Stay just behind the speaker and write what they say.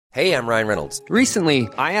Hey, I'm Ryan Reynolds. Recently,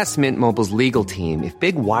 I asked Mint Mobile's legal team if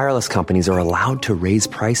big wireless companies are allowed to raise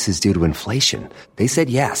prices due to inflation. They said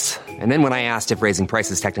yes. And then when I asked if raising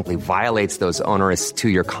prices technically violates those onerous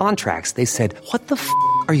two-year contracts, they said, "What the f***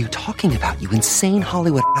 are you talking about, you insane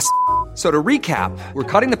Hollywood ass?" So to recap, we're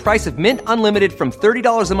cutting the price of Mint Unlimited from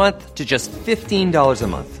 $30 a month to just $15 a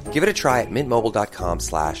month. Give it a try at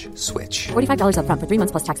mintmobile.com/switch. $45 up front for 3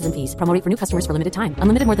 months plus taxes and fees. Promo rate for new customers for limited time.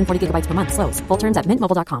 Unlimited more than 40 gigabytes per month. Slows full terms at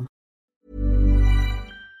mintmobile.com.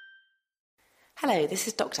 Hello, this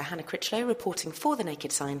is Dr. Hannah Critchlow reporting for The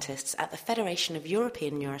Naked Scientists at the Federation of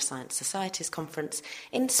European Neuroscience Societies Conference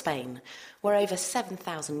in Spain, where over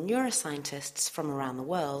 7,000 neuroscientists from around the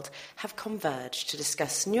world have converged to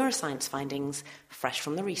discuss neuroscience findings fresh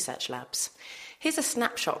from the research labs. Here's a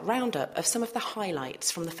snapshot roundup of some of the highlights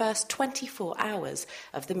from the first 24 hours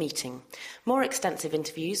of the meeting. More extensive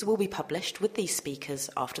interviews will be published with these speakers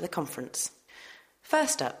after the conference.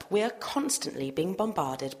 First up, we are constantly being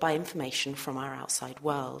bombarded by information from our outside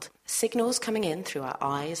world. Signals coming in through our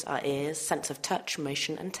eyes, our ears, sense of touch,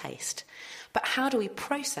 motion and taste. But how do we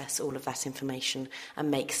process all of that information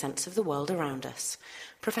and make sense of the world around us?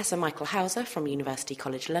 Professor Michael Hauser from University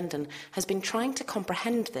College London has been trying to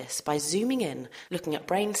comprehend this by zooming in, looking at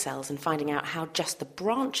brain cells and finding out how just the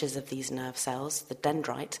branches of these nerve cells, the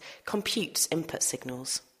dendrite, computes input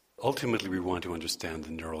signals. Ultimately, we want to understand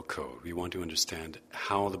the neural code. We want to understand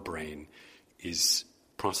how the brain is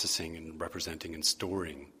processing and representing and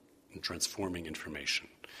storing and transforming information.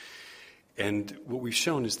 And what we've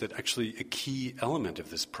shown is that actually a key element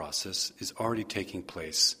of this process is already taking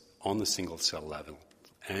place on the single cell level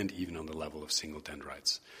and even on the level of single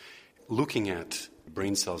dendrites. Looking at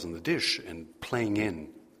brain cells in the dish and playing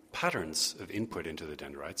in patterns of input into the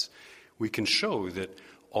dendrites, we can show that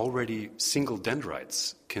already single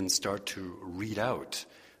dendrites can start to read out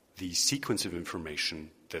the sequence of information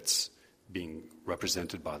that's being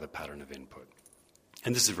represented by the pattern of input.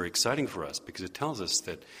 And this is very exciting for us because it tells us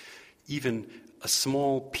that even a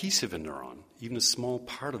small piece of a neuron, even a small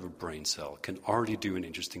part of a brain cell, can already do an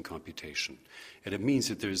interesting computation. And it means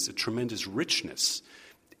that there's a tremendous richness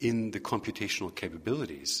in the computational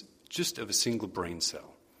capabilities just of a single brain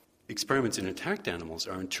cell. Experiments in intact animals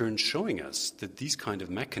are in turn showing us that these kind of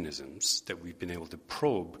mechanisms that we've been able to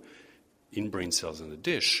probe in brain cells in the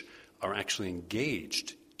dish are actually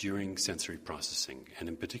engaged during sensory processing. And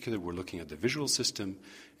in particular, we're looking at the visual system,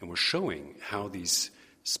 and we're showing how these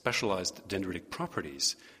specialized dendritic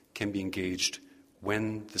properties can be engaged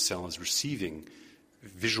when the cell is receiving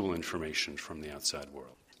visual information from the outside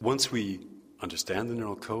world. Once we understand the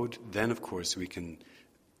neural code, then, of course, we can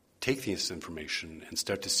take this information and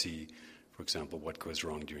start to see, for example, what goes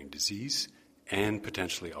wrong during disease, and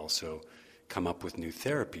potentially also come up with new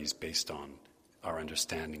therapies based on our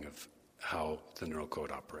understanding of how the neural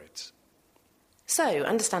code operates. So,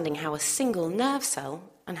 understanding how a single nerve cell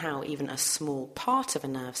and how even a small part of a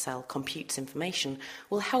nerve cell computes information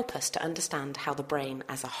will help us to understand how the brain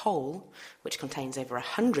as a whole, which contains over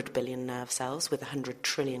 100 billion nerve cells with 100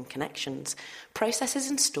 trillion connections,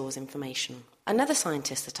 processes and stores information. Another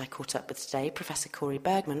scientist that I caught up with today, Professor Corey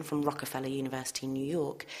Bergman from Rockefeller University in New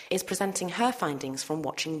York, is presenting her findings from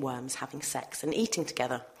watching worms having sex and eating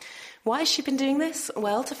together. Why has she been doing this?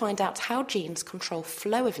 Well, to find out how genes control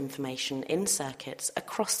flow of information in circuits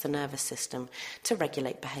across the nervous system to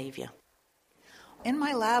regulate behavior. In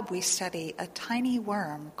my lab, we study a tiny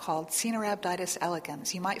worm called Caenorhabditis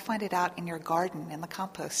elegans. You might find it out in your garden in the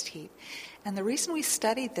compost heap. And the reason we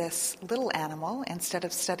study this little animal instead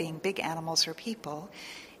of studying big animals or people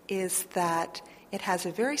is that it has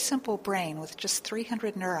a very simple brain with just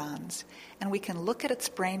 300 neurons, and we can look at its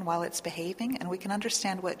brain while it's behaving, and we can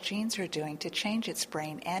understand what genes are doing to change its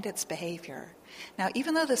brain and its behavior. Now,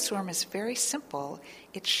 even though this worm is very simple,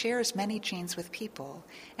 it shares many genes with people,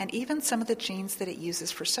 and even some of the genes that it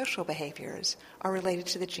uses for social behaviors are related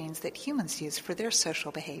to the genes that humans use for their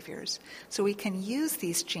social behaviors. So we can use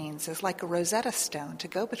these genes as like a Rosetta Stone to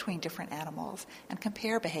go between different animals and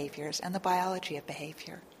compare behaviors and the biology of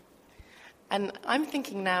behavior. And I'm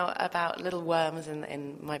thinking now about little worms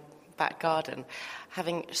in my back garden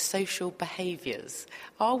having social behaviours.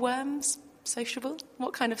 Are worms sociable?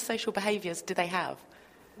 What kind of social behaviours do they have?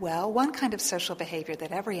 Well, one kind of social behavior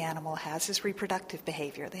that every animal has is reproductive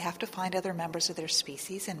behavior. They have to find other members of their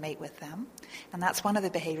species and mate with them. And that's one of the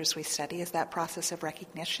behaviors we study, is that process of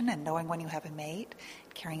recognition and knowing when you have a mate,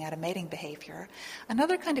 carrying out a mating behavior.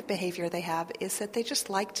 Another kind of behavior they have is that they just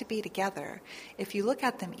like to be together. If you look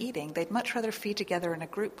at them eating, they'd much rather feed together in a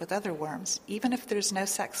group with other worms, even if there's no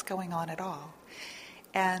sex going on at all.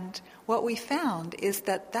 And what we found is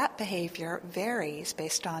that that behavior varies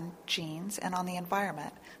based on genes and on the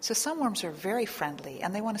environment. So some worms are very friendly,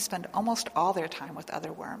 and they want to spend almost all their time with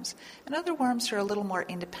other worms. And other worms are a little more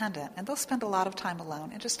independent, and they'll spend a lot of time alone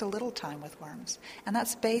and just a little time with worms. And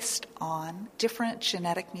that's based on different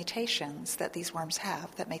genetic mutations that these worms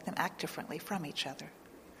have that make them act differently from each other.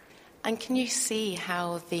 And can you see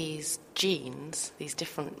how these genes, these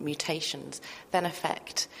different mutations, then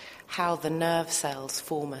affect how the nerve cells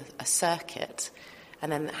form a circuit,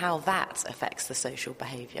 and then how that affects the social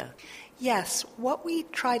behaviour? Yes, what we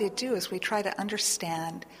try to do is we try to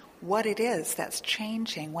understand what it is that's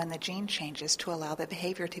changing when the gene changes to allow the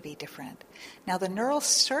behavior to be different. Now, the neural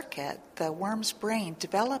circuit, the worm's brain,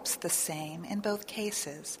 develops the same in both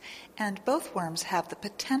cases, and both worms have the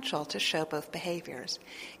potential to show both behaviors.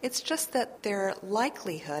 It's just that their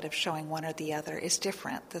likelihood of showing one or the other is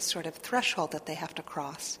different. The sort of threshold that they have to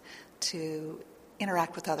cross to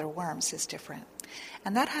interact with other worms is different.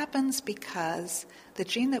 And that happens because the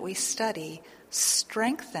gene that we study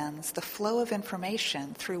strengthens the flow of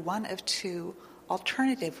information through one of two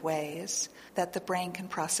alternative ways that the brain can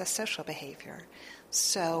process social behavior.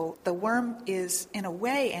 So the worm is, in a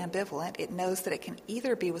way, ambivalent. It knows that it can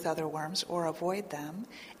either be with other worms or avoid them,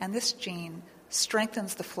 and this gene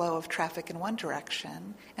strengthens the flow of traffic in one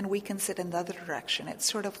direction and weakens it in the other direction. It's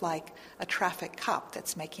sort of like a traffic cop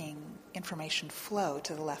that's making information flow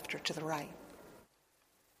to the left or to the right.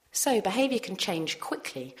 So behaviour can change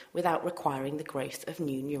quickly without requiring the growth of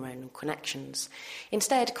new neuronal connections.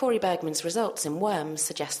 Instead, Corey Bergman's results in worms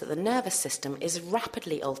suggest that the nervous system is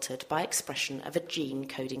rapidly altered by expression of a gene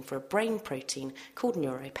coding for a brain protein called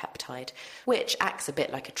neuropeptide, which acts a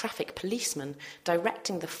bit like a traffic policeman,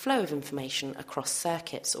 directing the flow of information across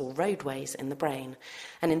circuits or roadways in the brain,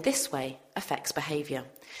 and in this way affects behaviour.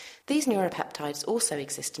 These neuropeptides also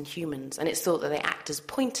exist in humans, and it's thought that they act as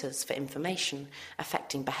pointers for information,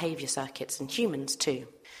 affecting behaviour circuits in humans too.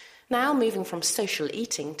 Now, moving from social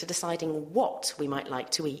eating to deciding what we might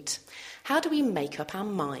like to eat. How do we make up our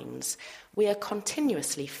minds? We are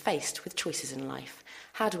continuously faced with choices in life.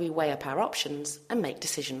 How do we weigh up our options and make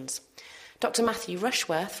decisions? Dr. Matthew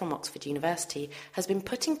Rushworth from Oxford University has been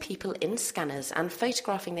putting people in scanners and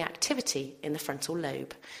photographing the activity in the frontal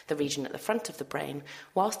lobe, the region at the front of the brain,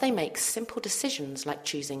 whilst they make simple decisions like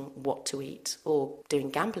choosing what to eat or doing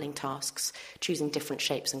gambling tasks, choosing different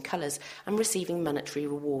shapes and colours, and receiving monetary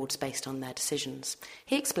rewards based on their decisions.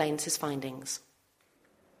 He explains his findings.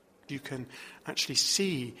 You can actually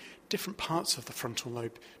see different parts of the frontal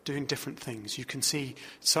lobe doing different things. You can see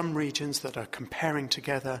some regions that are comparing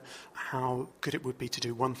together how good it would be to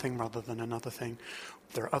do one thing rather than another thing.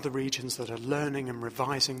 There are other regions that are learning and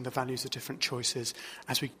revising the values of different choices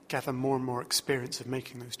as we gather more and more experience of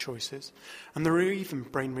making those choices. And there are even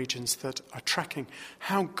brain regions that are tracking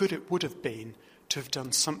how good it would have been to have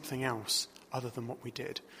done something else other than what we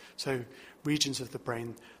did. So regions of the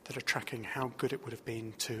brain that are tracking how good it would have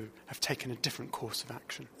been to have taken a different course of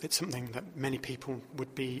action. It's something that many people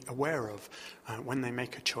would be aware of when they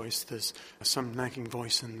make a choice. There's some nagging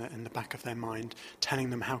voice in the back of their mind telling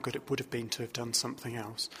them how good it would have been to have done something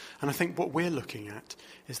else. And I think what we're looking at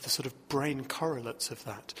is the sort of brain correlates of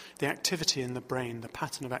that, the activity in the brain, the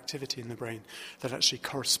pattern of activity in the brain that actually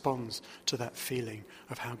corresponds to that feeling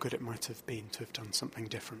of how good it might have been to have done something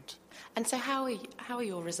different. And so how are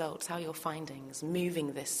your results, how are your findings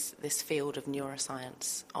moving this field of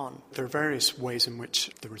neuroscience on? There are various ways in which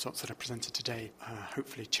the results that are presented today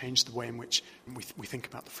hopefully change the way in which we think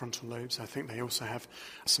about the frontal lobes. I think they also have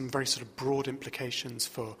some very sort of broad implications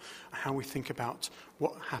for how we think about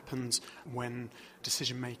what happens when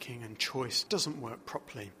decision-making and choice doesn't work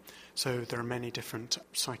properly. So there are many different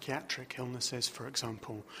psychiatric illnesses, for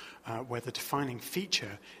example, where the defining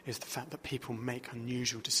feature is the fact that people make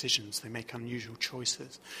unusual decisions, they make unusual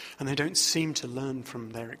choices, and they don't seem to learn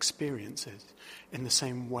from their experiences in the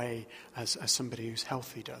same way as somebody who's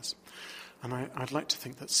healthy does. And I'd like to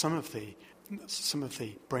think that some of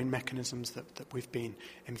the brain mechanisms that we've been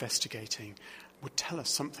investigating would tell us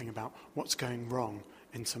something about what's going wrong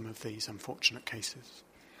in some of these unfortunate cases.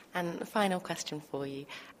 And a final question for you.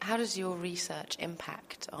 How does your research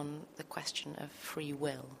impact on the question of free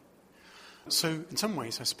will? So in some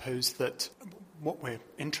ways, I suppose that what we're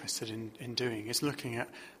interested in doing is looking at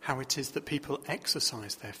how it is that people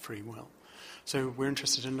exercise their free will. So we're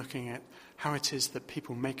interested in looking at how it is that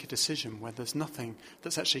people make a decision where there's nothing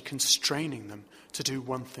that's actually constraining them to do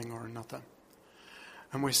one thing or another.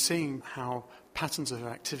 And we're seeing how patterns of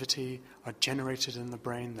activity are generated in the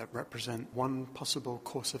brain that represent one possible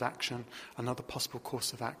course of action, another possible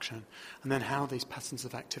course of action, and then how these patterns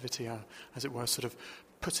of activity are, as it were, sort of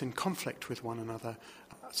put in conflict with one another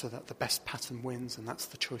so that the best pattern wins, and that's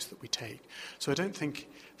the choice that we take. So I don't think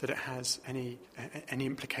that it has any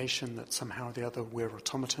implication that somehow or the other we're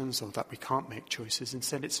automatons or that we can't make choices.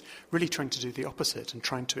 Instead, it's really trying to do the opposite and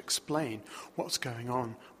trying to explain what's going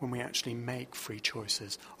on when we actually make free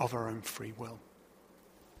choices of our own free will.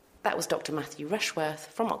 That was Dr. Matthew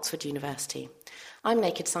Rushworth from Oxford University. I'm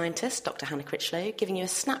Naked Scientist, Dr. Hannah Critchlow, giving you a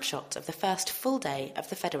snapshot of the first full day of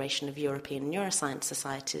the Federation of European Neuroscience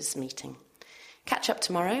Societies meeting. Catch up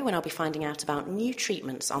tomorrow when I'll be finding out about new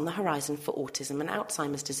treatments on the horizon for autism and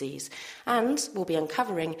Alzheimer's disease, and we'll be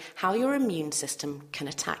uncovering how your immune system can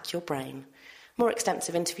attack your brain. More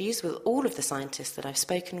extensive interviews with all of the scientists that I've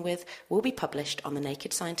spoken with will be published on the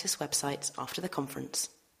Naked Scientist website after the conference.